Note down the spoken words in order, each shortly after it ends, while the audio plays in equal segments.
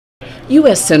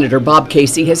U.S. Senator Bob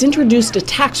Casey has introduced a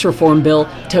tax reform bill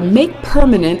to make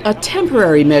permanent a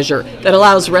temporary measure that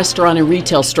allows restaurant and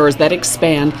retail stores that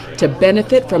expand to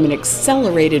benefit from an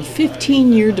accelerated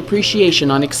 15-year depreciation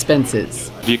on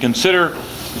expenses. If you consider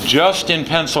just in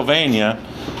Pennsylvania,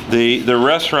 the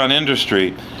restaurant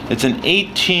industry, it's an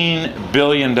 $18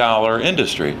 billion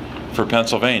industry for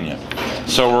Pennsylvania.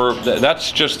 So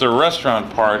that's just the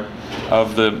restaurant part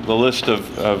of the list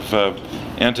of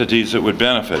entities that would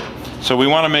benefit. So we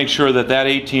want to make sure that that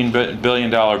 $18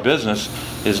 billion business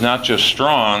is not just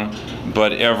strong,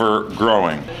 but ever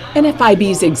growing.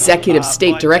 NFIB's executive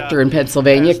state director in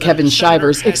Pennsylvania, Kevin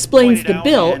Shivers, explains the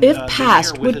bill, if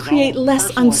passed, would create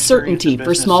less uncertainty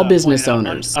for small business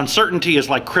owners. Uncertainty is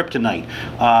like kryptonite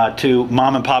to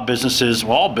mom and pop businesses,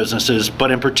 well, all businesses,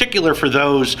 but in particular for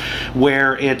those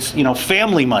where it's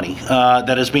family money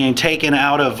that is being taken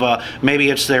out of maybe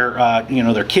it's their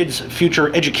their kids'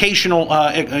 future educational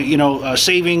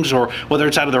savings, or whether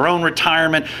it's out of their own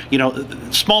retirement.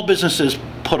 Small businesses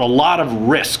put a lot of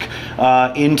risk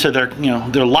into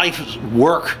their life's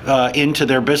work into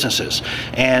their businesses,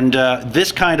 and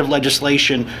this kind of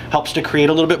legislation helps to create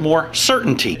a little bit more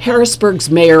certainty. Harrisburg's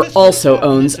mayor also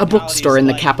owns a bookstore in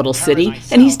the capital city,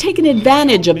 and he's taken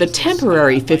advantage of the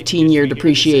temporary 15-year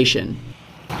depreciation.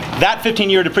 That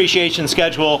 15-year depreciation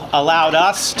schedule allowed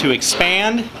us to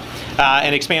expand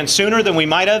and expand sooner than we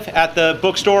might have at the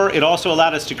bookstore. It also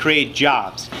allowed us to create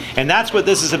jobs. And that's what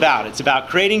this is about. It's about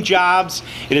creating jobs.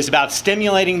 It is about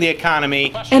stimulating the economy.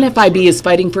 NFIB is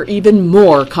fighting for even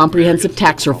more comprehensive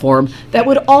tax reform that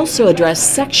would also address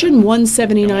Section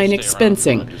 179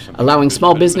 expensing, allowing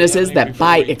small businesses that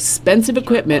buy expensive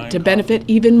equipment to benefit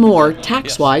even more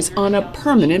tax-wise on a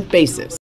permanent basis.